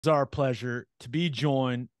It's our pleasure to be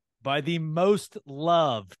joined by the most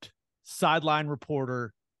loved sideline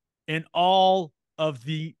reporter in all of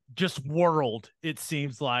the just world, it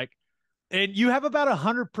seems like. And you have about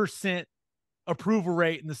 100% approval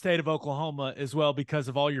rate in the state of Oklahoma as well because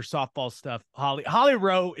of all your softball stuff. Holly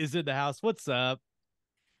Rowe is in the house. What's up?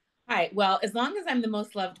 Hi. Well, as long as I'm the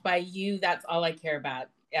most loved by you, that's all I care about.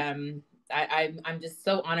 I'm just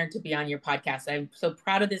so honored to be on your podcast. I'm so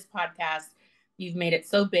proud of this podcast. You've made it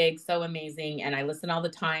so big, so amazing, and I listen all the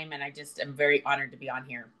time. And I just am very honored to be on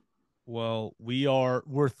here. Well,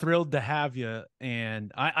 we're thrilled to have you.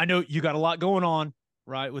 And I know you got a lot going on,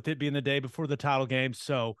 right? With it being the day before the title game.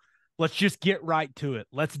 So let's just get right to it.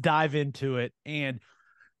 Let's dive into it. And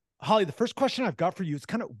Holly, the first question I've got for you is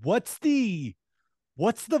kind of what's the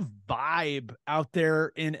vibe out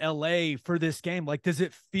there in LA for this game? Like, does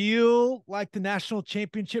it feel like the national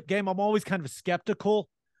championship game? I'm always kind of skeptical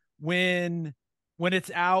when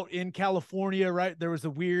it's out in California, right? There was a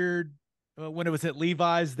weird when it was at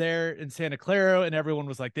Levi's there in Santa Clara, and everyone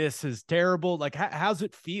was like, "This is terrible." Like, how's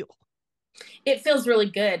it feel? It feels really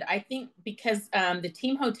good. I think because the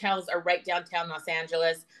team hotels are right downtown Los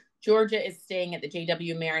Angeles. Georgia is staying at the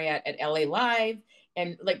JW Marriott at LA Live,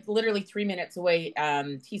 and like literally 3 minutes away,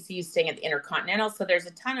 TCU is staying at the Intercontinental. So there's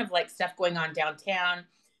a ton of like stuff going on downtown.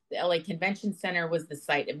 The LA Convention Center was the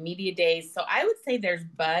site of media days. So I would say there's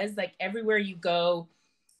buzz. Like everywhere you go,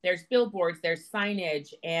 there's billboards, there's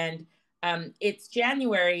signage, and it's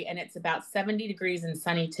January and it's about 70 degrees and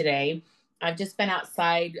sunny today. I've just been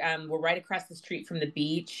outside. We're right across the street from the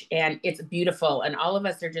beach, and it's beautiful. And all of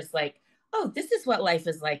us are just like, oh, this is what life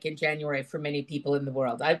is like in January for many people in the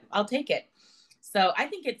world. I'll take it. So I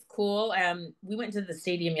think it's cool. We went to the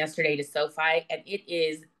stadium yesterday to SoFi, and it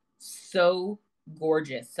is so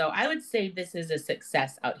gorgeous. So I would say this is a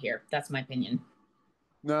success out here. That's my opinion.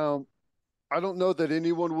 Now, I don't know that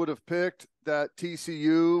anyone would have picked that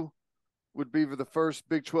TCU would be the first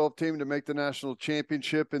Big 12 team to make the national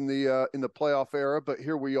championship in the playoff era, but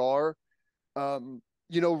here we are. Um,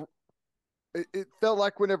 you know, it felt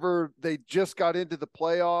like whenever they just got into the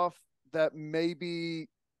playoff that maybe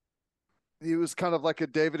it was kind of like a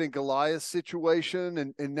David and Goliath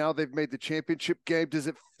situation, and now they've made the championship game. Does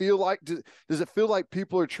it feel like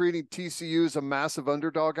people are treating TCU as a massive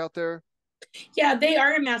underdog out there? Yeah, they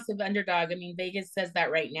are a massive underdog. I mean, Vegas says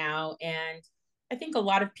that right now, and I think a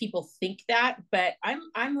lot of people think that, but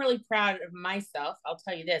I'm really proud of myself. I'll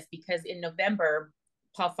tell you this because in November,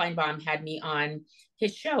 Paul Feinbaum had me on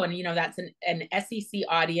his show, and that's an SEC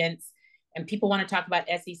audience, and people want to talk about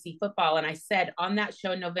SEC football. And I said on that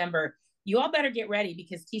show in November, you all better get ready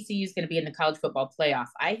because TCU is going to be in the college football playoff.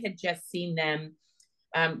 I had just seen them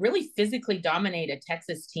really physically dominate a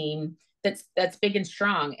Texas team that's big and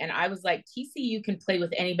strong. And I was like, TCU can play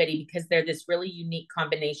with anybody because they're this really unique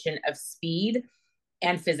combination of speed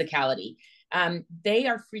and physicality. They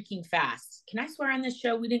are freaking fast. Can I swear on this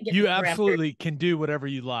show? We didn't get You the parameters. absolutely can do whatever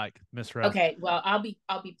you like, Miss Rowe. Okay, well, I'll be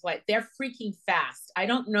polite. They're freaking fast. I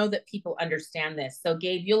don't know that people understand this. So,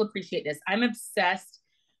 Gabe, you'll appreciate this. I'm obsessed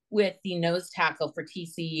with the nose tackle for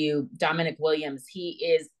TCU, Dominic Williams. He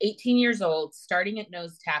is 18 years old, starting at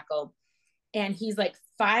nose tackle, and he's like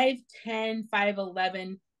 5'10,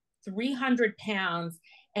 5'11, 300 pounds,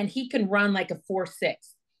 and he can run like a 4'6".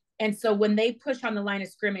 And so when they push on the line of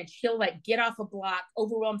scrimmage, he'll like get off a block,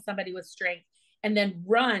 overwhelm somebody with strength, and then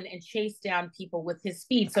run and chase down people with his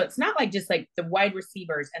speed. So it's not like just like the wide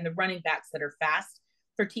receivers and the running backs that are fast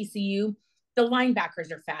for TCU. The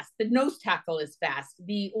linebackers are fast. The nose tackle is fast.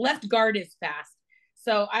 The left guard is fast.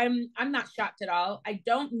 So I'm not shocked at all. I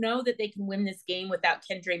don't know that they can win this game without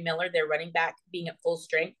Kendre Miller, their running back, being at full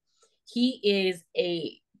strength. He is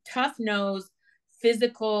a tough nose,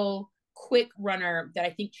 physical, quick runner that I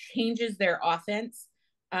think changes their offense.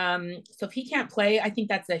 So if he can't play, I think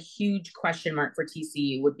that's a huge question mark for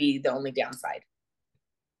TCU. Would be the only downside.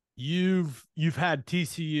 You've had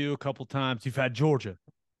TCU a couple times. You've had Georgia.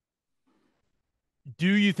 Do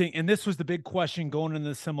you think, and this was the big question going into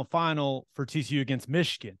the semifinal for TCU against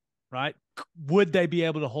Michigan, right? Would they be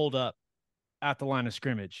able to hold up at the line of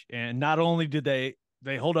scrimmage? And not only did they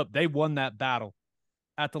hold up, they won that battle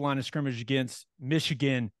at the line of scrimmage against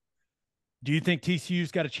Michigan. Do you think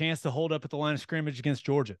TCU's got a chance to hold up at the line of scrimmage against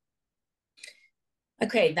Georgia?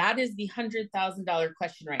 Okay, that is the $100,000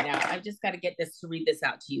 question right now. I've just got to get this to read this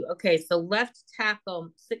out to you. Okay, so left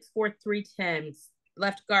tackle 6'4", 310.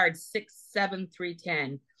 Left guard 6'7",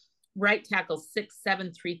 310. Right tackle 6'7",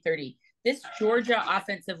 330. This Georgia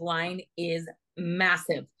offensive line is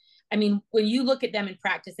massive. I mean, when you look at them in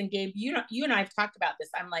practice, and Gabe, you and I have talked about this.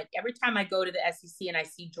 I'm like, every time I go to the SEC and I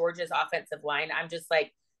see Georgia's offensive line, I'm just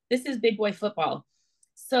like, this is big boy football.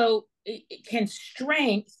 So can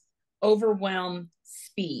strength overwhelm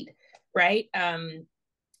speed, right?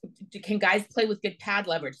 Can guys play with good pad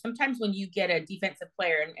leverage? Sometimes when you get a defensive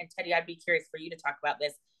player, and Teddy, I'd be curious for you to talk about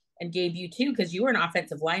this, and Gabe, you too, because you were an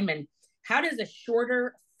offensive lineman. How does a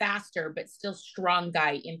shorter, faster, but still strong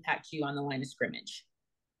guy impact you on the line of scrimmage?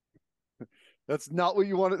 That's not what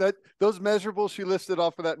you wanted. That those measurables she listed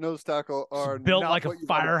off of that nose tackle are built not like a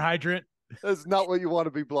fire hydrant. That's not what you want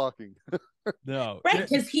to be blocking. No. Right,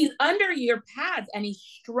 because he's under your pads and he's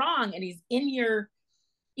strong and he's in your,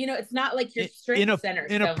 it's not like your strength center.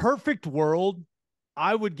 In a perfect world,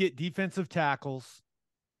 I would get defensive tackles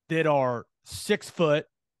that are 6 foot,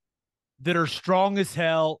 that are strong as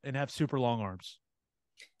hell and have super long arms.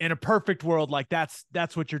 In a perfect world, like that's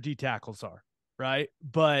what your D tackles are, right?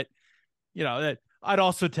 But I'd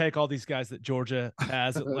also take all these guys that Georgia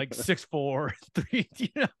has at like 6'4", 3.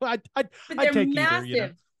 I'd take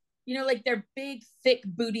massive. Either. Like they're big, thick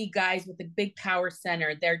booty guys with a big power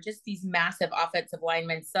center. They're just these massive offensive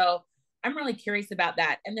linemen. So I'm really curious about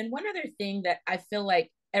that. And then one other thing that I feel like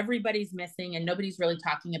everybody's missing and nobody's really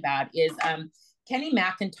talking about is Kenny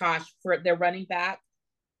McIntosh for their running back.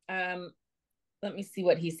 Let me see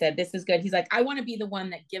what he said. This is good. He's like, I want to be the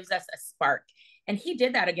one that gives us a spark. And he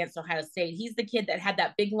did that against Ohio State. He's the kid that had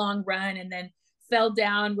that big, long run and then fell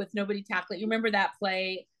down with nobody tackling. You remember that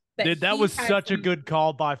play? That was such a good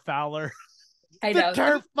call by Fowler. I know. The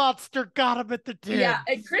turf monster got him at the 10. Yeah,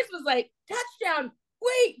 and Chris was like, touchdown.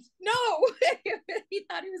 Wait, no. He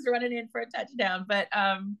thought he was running in for a touchdown. But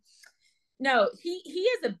no, he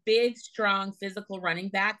is a big, strong, physical running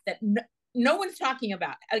back that no one's talking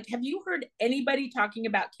about. Like, have you heard anybody talking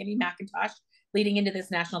about Kenny McIntosh leading into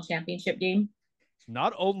this national championship game?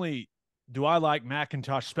 Not only do I like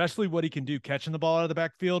McIntosh, especially what he can do catching the ball out of the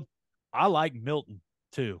backfield, I like Milton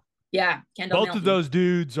too. Yeah, Kendall Both Milton. Of those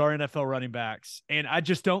dudes are NFL running backs, and I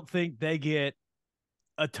just don't think they get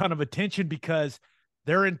a ton of attention because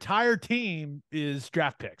their entire team is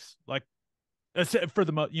draft picks. Like, for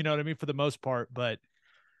the you know what I mean, for the most part. But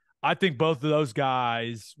I think both of those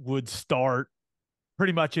guys would start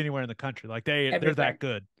pretty much anywhere in the country. Like they're that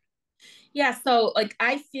good. Yeah, so like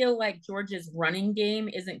I feel like Georgia's running game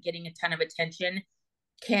isn't getting a ton of attention.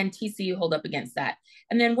 Can TCU hold up against that?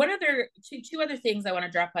 And then two other things I want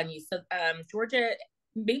to drop on you. So Georgia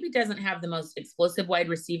maybe doesn't have the most explosive wide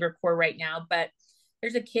receiver core right now, but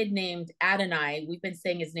there's a kid named Adonai. We've been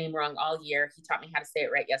saying his name wrong all year. He taught me how to say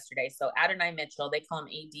it right yesterday. So Adonai Mitchell, they call him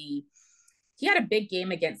AD. He had a big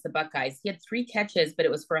game against the Buckeyes. He had 3 catches, but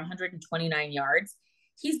it was for 129 yards.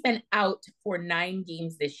 He's been out for 9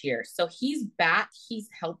 games this year. So he's back. He's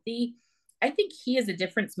healthy. I think he is a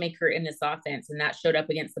difference maker in this offense, and that showed up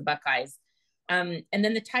against the Buckeyes. And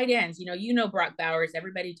then the tight ends, Brock Bowers.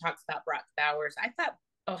 Everybody talks about Brock Bowers. I thought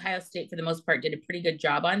Ohio State, for the most part, did a pretty good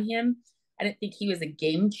job on him. I didn't think he was a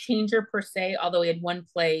game changer per se, although he had one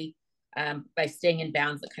play by staying in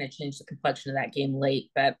bounds that kind of changed the complexion of that game late.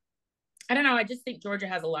 But I don't know. I just think Georgia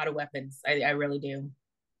has a lot of weapons. I really do.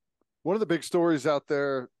 One of the big stories out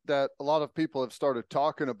there that a lot of people have started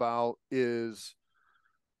talking about is,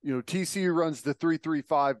 TCU runs the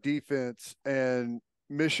 3-3-5 defense, and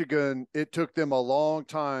Michigan, it took them a long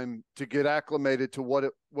time to get acclimated to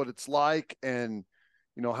what it's like, and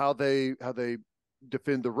how they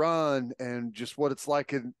defend the run, and just what it's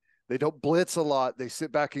like. And they don't blitz a lot. They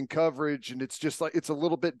sit back in coverage, and it's just like it's a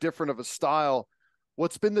little bit different of a style.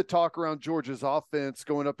 What's been the talk around Georgia's offense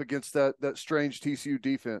going up against that strange TCU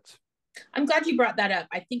defense? I'm glad you brought that up.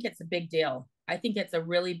 I think it's a big deal. I think it's a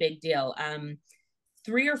really big deal.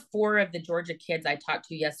 3 or 4 of the Georgia kids I talked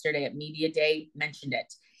to yesterday at Media Day mentioned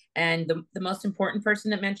it. And the most important person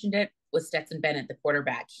that mentioned it was Stetson Bennett, the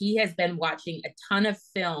quarterback. He has been watching a ton of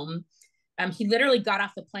film. He literally got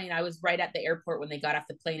off the plane. I was right at the airport when they got off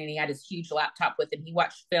the plane, and he had his huge laptop with him. He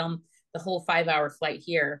watched film the whole 5-hour flight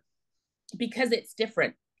here because it's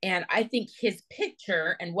different. And I think his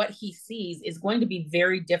picture and what he sees is going to be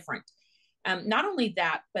very different. Not only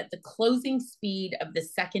that, but the closing speed of the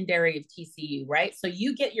secondary of TCU, right? So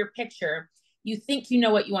you get your picture, you think you know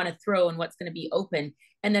what you want to throw and what's going to be open,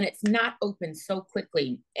 and then it's not open so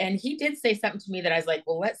quickly. And he did say something to me that I was like,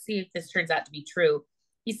 well, let's see if this turns out to be true.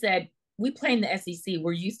 He said, we play in the SEC,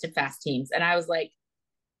 we're used to fast teams. And I was like,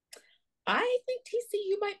 I think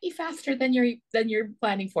TCU might be faster than you're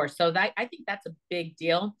planning for. So I think that's a big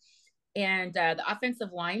deal. And the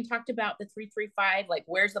offensive line talked about the 3-3-5, like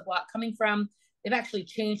where's the block coming from? They've actually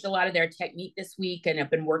changed a lot of their technique this week and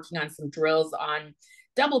have been working on some drills on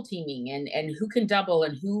double teaming and who can double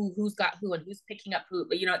and who's got who and who's picking up who.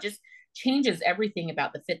 But, it just changes everything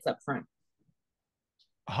about the fits up front.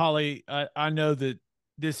 Holly, I know that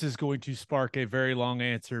this is going to spark a very long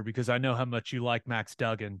answer because I know how much you like Max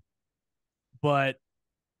Duggan, but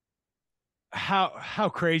how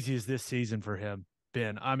crazy is this season for him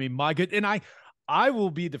been? I mean, my good, and I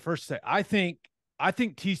will be the first to say I think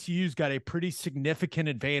TCU's got a pretty significant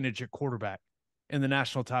advantage at quarterback in the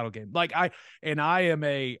national title game. Like I'm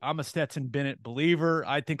a Stetson Bennett believer.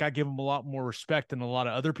 I think I give him a lot more respect than a lot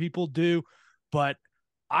of other people do, but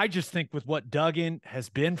I just think with what Duggan has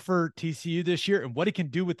been for TCU this year and what he can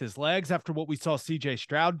do with his legs after what we saw CJ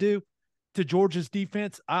Stroud do to Georgia's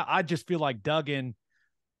defense, I just feel like Duggan,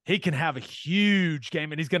 he can have a huge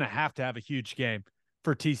game, and he's going to have a huge game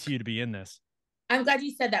for TCU to be in this. I'm glad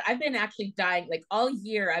you said that. I've been actually dying. Like all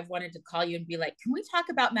year, I've wanted to call you and be like, can we talk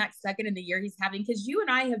about Max Duggan and the year he's having? Because you and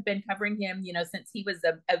I have been covering him, since he was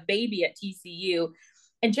a baby at TCU.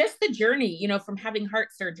 And just the journey, from having heart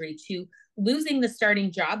surgery to losing the starting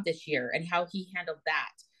job this year and how he handled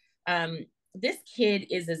that. This kid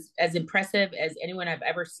is as impressive as anyone I've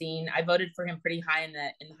ever seen. I voted for him pretty high in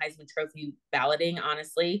the Heisman Trophy balloting,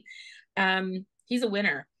 honestly. He's a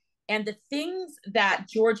winner. And the things that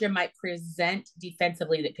Georgia might present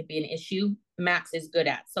defensively that could be an issue, Max is good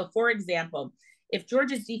at. So, for example, if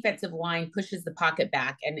Georgia's defensive line pushes the pocket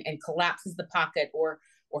back and collapses the pocket, or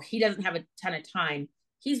he doesn't have a ton of time,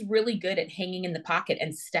 he's really good at hanging in the pocket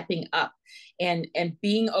and stepping up and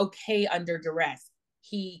being okay under duress.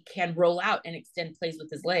 He can roll out and extend plays with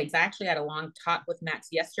his legs. I actually had a long talk with Max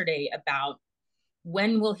yesterday about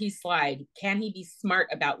when will he slide? Can he be smart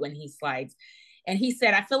about when he slides? And he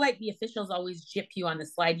said, I feel like the officials always gyp you on the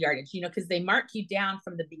slide yardage, because they mark you down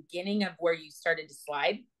from the beginning of where you started to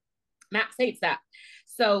slide. Max hates that.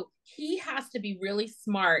 So he has to be really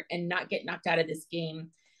smart and not get knocked out of this game.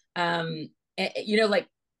 Like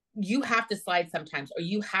you have to slide sometimes, or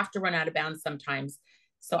you have to run out of bounds sometimes.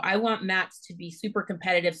 So I want Max to be super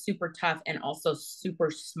competitive, super tough, and also super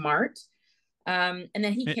smart. And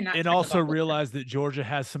then he cannot. And also realize that Georgia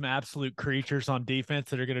has some absolute creatures on defense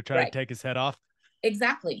that are going to try to take his head off.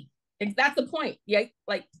 Exactly. That's the point. Yeah.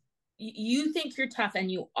 Like you think you're tough,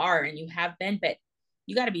 and you are, and you have been, but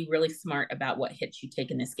you got to be really smart about what hits you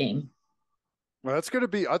take in this game. Well, that's going to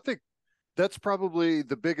be, I think that's probably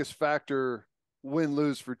the biggest factor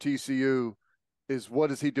win-lose for TCU is what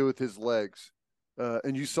does he do with his legs?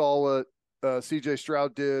 And you saw what CJ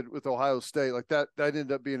Stroud did with Ohio State. Like that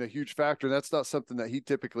ended up being a huge factor. And that's not something that he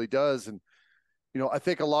typically does. And, I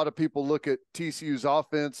think a lot of people look at TCU's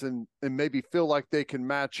offense and maybe feel like they can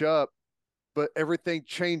match up, but everything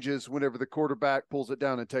changes whenever the quarterback pulls it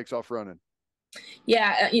down and takes off running.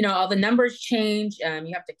 Yeah, all the numbers change.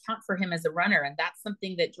 You have to count for him as a runner, and that's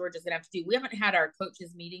something that Georgia's going to have to do. We haven't had our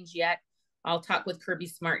coaches meetings yet. I'll talk with Kirby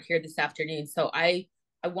Smart here this afternoon. So I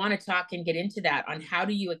want to talk and get into that on how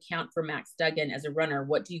do you account for Max Duggan as a runner?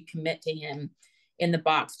 What do you commit to him in the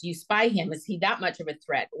box? Do you spy him? Is he that much of a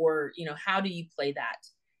threat? Or, how do you play that?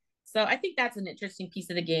 So I think that's an interesting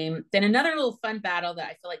piece of the game. Then another little fun battle that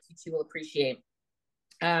I feel like you two will appreciate.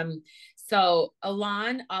 So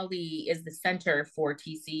Alon Ali is the center for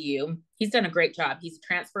TCU. He's done a great job. He's a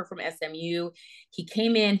transfer from SMU. He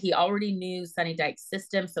came in, he already knew Sonny Dykes'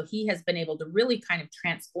 system. So he has been able to really kind of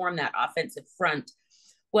transform that offensive front.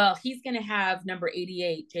 Well, he's going to have number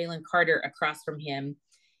 88, Jalen Carter, across from him.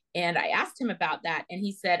 And I asked him about that. And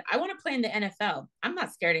he said, I want to play in the NFL. I'm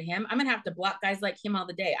not scared of him. I'm going to have to block guys like him all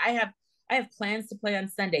the day. I have plans to play on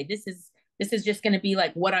Sunday. This is just going to be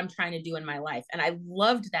like what I'm trying to do in my life. And I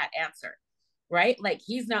loved that answer, right? Like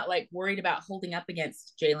he's not like worried about holding up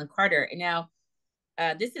against Jalen Carter. And now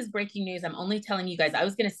this is breaking news. I'm only telling you guys, I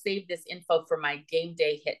was going to save this info for my game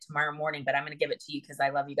day hit tomorrow morning, but I'm going to give it to you because I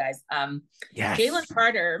love you guys. Yes. Jalen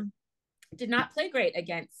Carter did not play great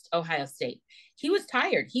against Ohio State. He was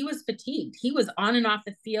tired. He was fatigued. He was on and off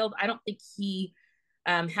the field. I don't think he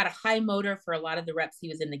had a high motor for a lot of the reps he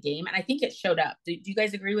was in the game. And I think it showed up. Do you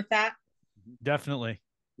guys agree with that? Definitely.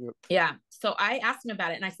 Yep. Yeah. So I asked him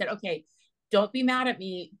about it and I said, okay, don't be mad at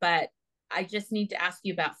me, but I just need to ask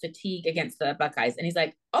you about fatigue against the Buckeyes. And he's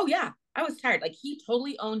like, oh yeah, I was tired. Like he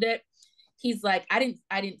totally owned it. He's like, I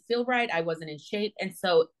didn't feel right. I wasn't in shape. And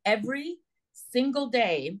so every single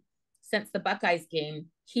day since the Buckeyes game,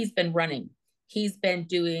 he's been running. He's been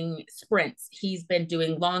doing sprints. He's been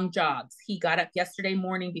doing long jogs. He got up yesterday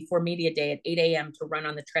morning before media day at 8 a.m. to run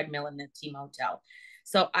on the treadmill in the team hotel.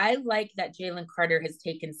 So I like that Jalen Carter has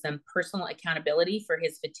taken some personal accountability for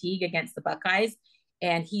his fatigue against the Buckeyes.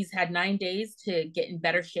 And he's had 9 days to get in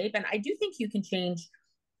better shape. And I do think you can change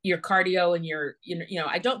your cardio and your,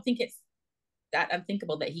 I don't think it's that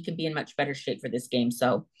unthinkable that he can be in much better shape for this game.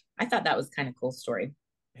 So I thought that was kind of cool story.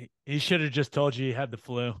 He should have just told you he had the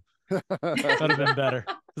flu. That would have been better.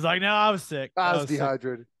 It's like, no, I was sick. I was sick.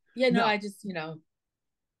 dehydrated. Yeah, no, No. I just,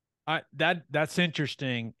 That's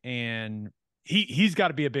interesting, and he's got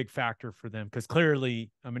to be a big factor for them because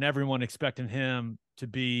clearly, I mean, everyone expecting him to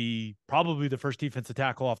be probably the first defensive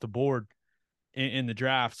tackle off the board in the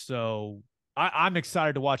draft. So I'm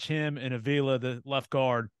excited to watch him and Avila, the left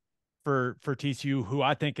guard for TCU, who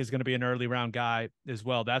I think is going to be an early round guy as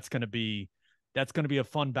well. That's going to be a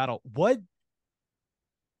fun battle. What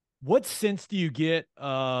sense do you get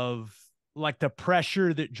of like the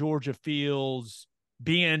pressure that Georgia feels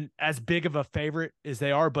being as big of a favorite as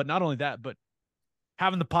they are, but not only that, but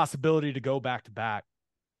having the possibility to go back to back?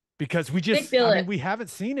 Because we haven't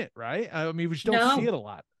seen it, right? I mean, we just don't see it a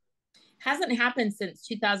lot. Hasn't happened since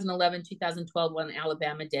 2011, 2012 when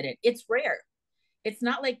Alabama did it. It's rare. It's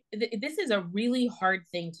not like this is a really hard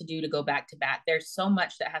thing to do to go back to back. There's so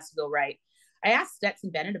much that has to go right. I asked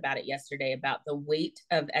Stetson Bennett about it yesterday, about the weight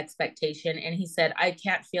of expectation. And he said, I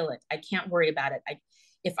can't feel it. I can't worry about it.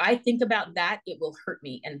 If I think about that, it will hurt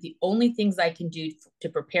me. And the only things I can do to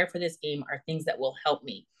prepare for this game are things that will help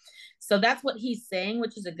me. So that's what he's saying,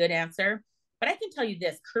 which is a good answer. But I can tell you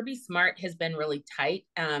this, Kirby Smart has been really tight.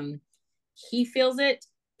 He feels it.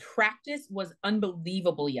 Practice was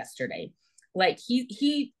unbelievable yesterday. Like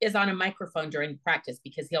he is on a microphone during practice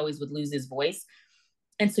because he always would lose his voice.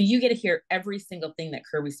 And so you get to hear every single thing that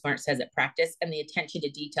Kirby Smart says at practice and the attention to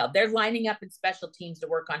detail. They're lining up in special teams to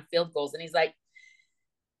work on field goals. And he's like,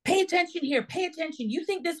 pay attention here, pay attention. You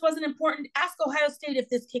think this wasn't important? Ask Ohio State if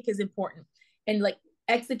this kick is important. And like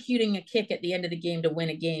executing a kick at the end of the game to win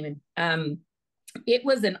a game. And it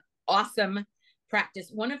was an awesome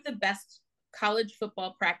practice. One of the best college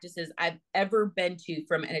football practices I've ever been to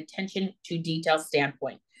from an attention to detail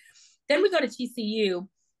standpoint. Then we go to TCU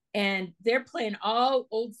and they're playing all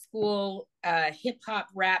old school hip hop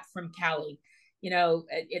rap from Cali.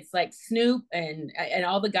 It's like Snoop and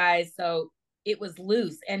all the guys. So it was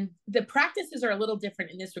loose. And the practices are a little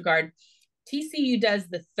different in this regard. TCU does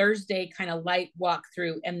the Thursday kind of light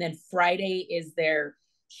walkthrough, and then Friday is their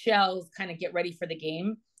shells, kind of get ready for the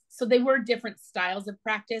game. So they were different styles of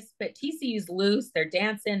practice, but TCU's loose. They're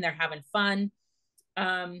dancing. They're having fun.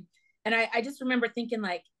 And I just remember thinking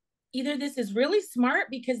like, either this is really smart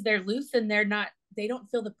because they're loose and they don't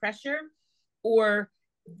feel the pressure, or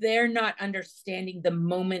they're not understanding the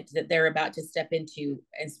moment that they're about to step into.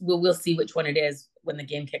 And we'll see which one it is when the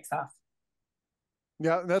game kicks off.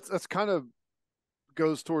 Yeah, that's kind of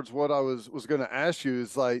goes towards what I was going to ask you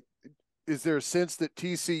is like, is there a sense that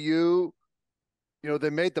TCU, they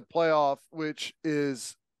made the playoff, which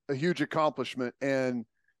is a huge accomplishment, and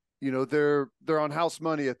they're on house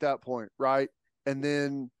money at that point, right? And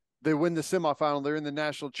then they win the semifinal, they're in the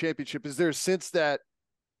national championship. Is there a sense that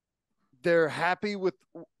they're happy with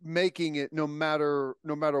making it no matter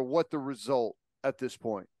what the result at this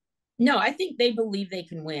point? No, I think they believe they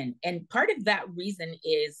can win. And part of that reason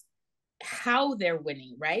is how they're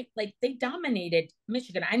winning, right? Like they dominated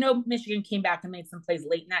Michigan. I know Michigan came back and made some plays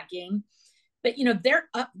late in that game, but they're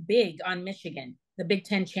up big on Michigan, the Big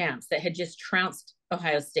Ten champs that had just trounced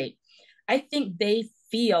Ohio State. I think they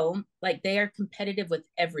feel like they are competitive with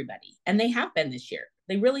everybody, and they have been this year.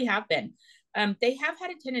 They really have been. They have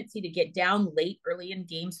had a tendency to get down late early in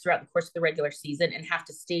games throughout the course of the regular season and have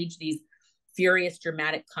to stage these furious,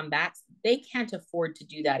 dramatic comebacks. They can't afford to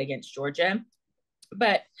do that against Georgia.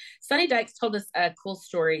 But Sonny Dykes told us a cool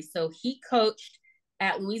story. So he coached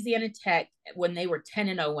at Louisiana Tech when they were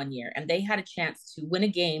 10-0 one year, and they had a chance to win a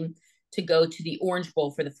game to go to the Orange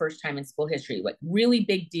Bowl for the first time in school history. Like really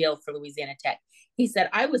big deal for Louisiana Tech. He said,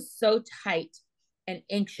 I was so tight and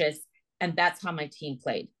anxious, and that's how my team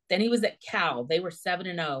played. Then he was at Cal. They were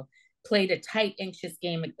 7-0, played a tight, anxious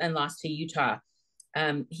game and lost to Utah.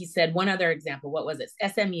 He said one other example. What was it?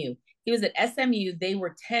 SMU. He was at SMU. They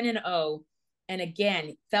were 10-0. And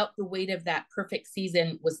again, felt the weight of that perfect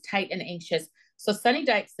season, was tight and anxious. So Sonny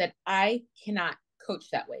Dykes said, I cannot coach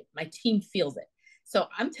that way. My team feels it. So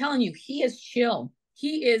I'm telling you, he is chill.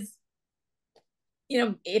 He is,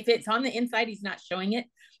 if it's on the inside, he's not showing it,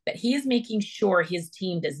 but he is making sure his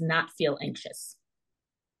team does not feel anxious.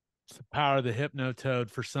 It's the power of the hypnotoad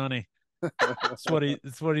for Sonny.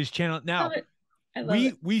 It's what he's channeling. Now,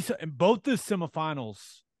 we in both the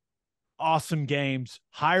semifinals, awesome games,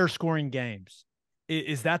 higher scoring games.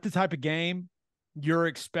 Is that the type of game you're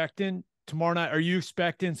expecting tomorrow night? Are you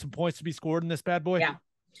expecting some points to be scored in this bad boy? Yeah,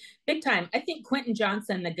 big time. I think Quentin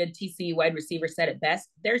Johnson, the good TCU wide receiver, said it best.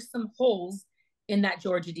 There's some holes in that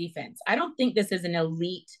Georgia defense. I don't think this is an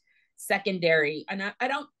elite secondary. And I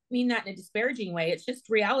don't mean that in a disparaging way. It's just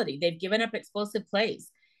reality. They've given up explosive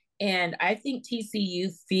plays. And I think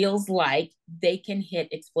TCU feels like they can hit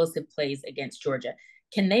explosive plays against Georgia.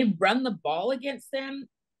 Can they run the ball against them?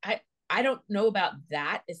 I don't know about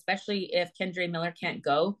that, especially if Kendre Miller can't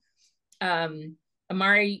go.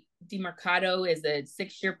 Amari DeMarcado is a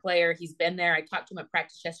 6-year player. He's been there. I talked to him at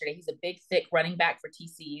practice yesterday. He's a big, thick running back for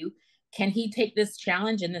TCU. Can he take this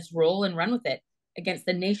challenge and this role and run with it against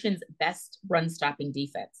the nation's best run-stopping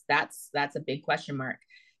defense? That's a big question mark.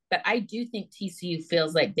 But I do think TCU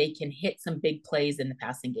feels like they can hit some big plays in the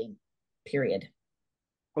passing game, period.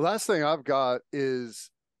 The last thing I've got is,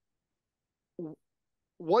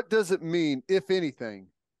 what does it mean, if anything,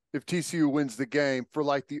 if TCU wins the game for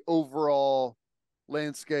like the overall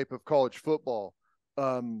landscape of college football?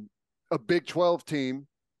 A Big 12 team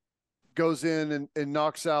goes in and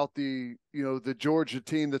knocks out the Georgia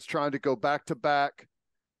team that's trying to go back to back.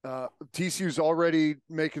 TCU's already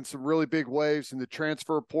making some really big waves in the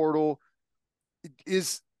transfer portal.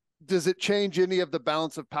 Does it change any of the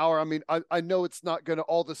balance of power? I mean, I know it's not going to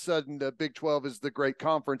all of a sudden the Big 12 is the great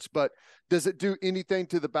conference, but does it do anything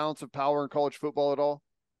to the balance of power in college football at all?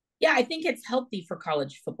 Yeah, I think it's healthy for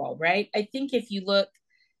college football, right? I think if you look,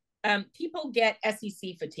 people get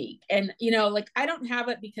SEC fatigue. And, I don't have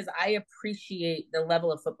it because I appreciate the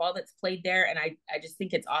level of football that's played there. And I just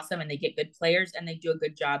think it's awesome. And they get good players and they do a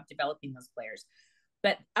good job developing those players.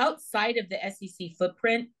 But outside of the SEC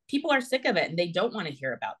footprint, people are sick of it and they don't want to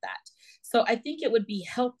hear about that. So I think it would be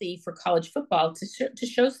healthy for college football to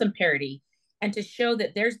show some parity and to show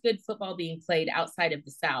that there's good football being played outside of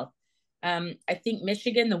the South. I think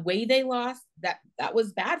Michigan, the way they lost, that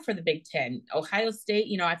was bad for the Big Ten. Ohio State,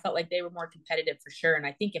 I felt like they were more competitive for sure. And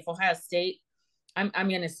I think if Ohio State, I'm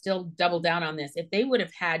going to still double down on this. If they would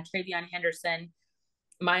have had Travion Henderson,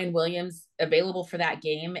 Mayan Williams available for that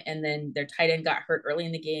game, and then their tight end got hurt early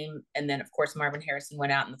in the game, and then of course Marvin Harrison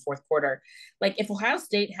went out in the fourth quarter. Like, if Ohio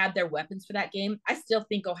State had their weapons for that game, I still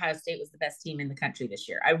think Ohio State was the best team in the country this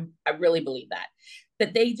year. I really believe that.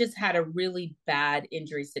 But they just had a really bad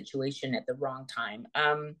injury situation at the wrong time.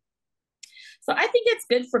 So I think it's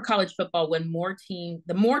good for college football when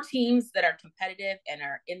the more teams that are competitive and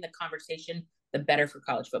are in the conversation, the better for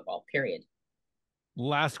college football, period.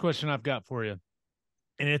 Last question I've got for you.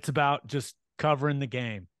 And it's about just covering the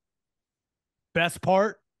game. Best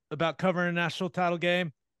part about covering a national title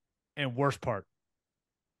game and worst part?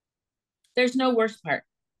 There's no worst part.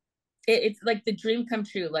 It's like the dream come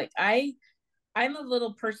true. Like, I'm a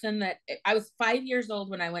little person that I was 5 years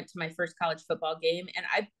old when I went to my first college football game. And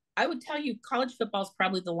I would tell you college football is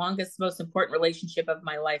probably the longest, most important relationship of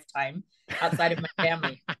my lifetime outside of my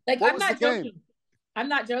family. Like, I'm not joking. Game? I'm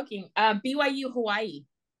not joking. BYU Hawaii.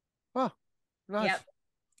 Oh, nice. Yep.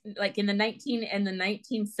 Like in the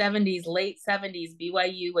 1970s, late 70s,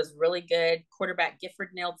 BYU was really good. Quarterback Gifford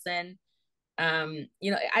Nielsen. I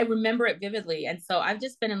remember it vividly. And so I've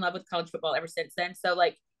just been in love with college football ever since then. So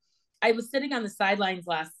like, I was sitting on the sidelines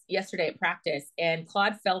yesterday at practice, and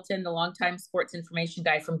Claude Felton, the longtime sports information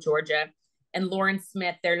guy from Georgia, and Lauren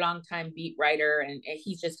Smith, their longtime beat writer, and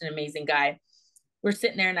he's just an amazing guy. We're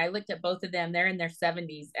sitting there, and I looked at both of them. They're in their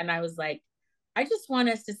 70s, and I was like, I just want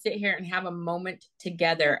us to sit here and have a moment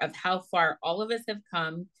together of how far all of us have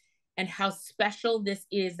come and how special this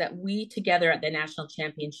is that we together at the national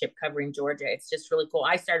championship covering Georgia. It's just really cool.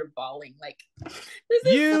 I started bawling like, this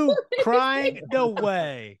is you so crying? No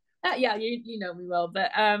way. Yeah, you know me well,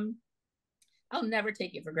 but I'll never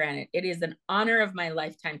take it for granted. It is an honor of my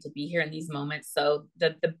lifetime to be here in these moments. So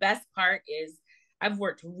the best part is I've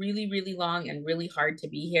worked really, really long and really hard to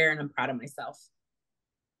be here, and I'm proud of myself.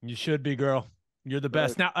 You should be, girl. You're the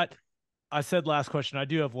best. Right. Now, I said last question. I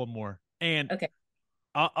do have one more. And okay,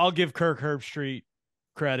 I'll give Kirk Herbstreit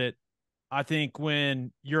credit. I think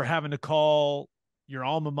when you're having to call your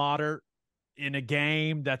alma mater in a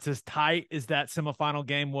game that's as tight as that semifinal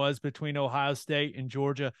game was between Ohio State and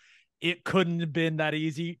Georgia, it couldn't have been that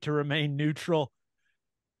easy to remain neutral.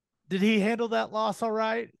 Did he handle that loss all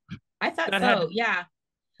right? I thought so, yeah.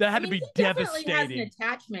 That had to be devastating. He definitely has an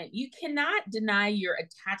attachment. You cannot deny your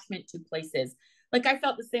attachment to places. Like, I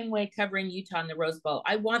felt the same way covering Utah in the Rose Bowl.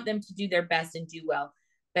 I want them to do their best and do well.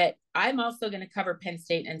 But I'm also going to cover Penn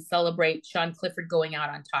State and celebrate Sean Clifford going out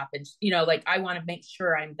on top. And, I want to make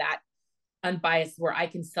sure I'm that unbiased where I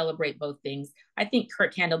can celebrate both things. I think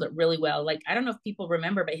Kirk handled it really well. Like, I don't know if people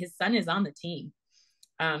remember, but his son is on the team.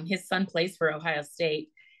 His son plays for Ohio State.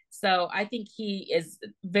 So I think he is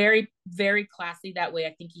very, very classy that way.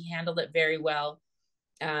 I think he handled it very well.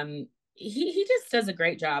 He just does a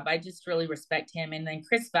great job. I just really respect him. And then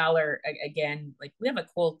Chris Fowler, again, like, we have a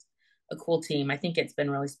cool team. I think it's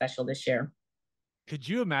been really special this year. Could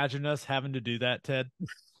you imagine us having to do that, Ted?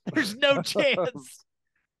 There's no chance.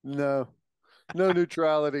 No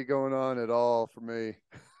neutrality going on at all for me.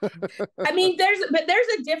 I mean, there's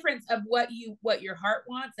a difference of what your heart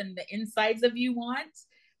wants and the insides of you want,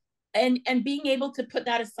 and being able to put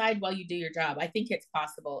that aside while you do your job. I think it's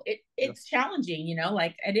possible. It's challenging,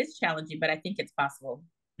 like it is challenging, but I think it's possible.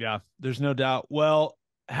 Yeah, there's no doubt. Well,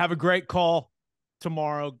 have a great call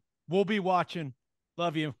tomorrow. We'll be watching.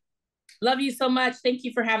 Love you. Love you so much. Thank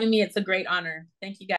you for having me. It's a great honor. Thank you, guys.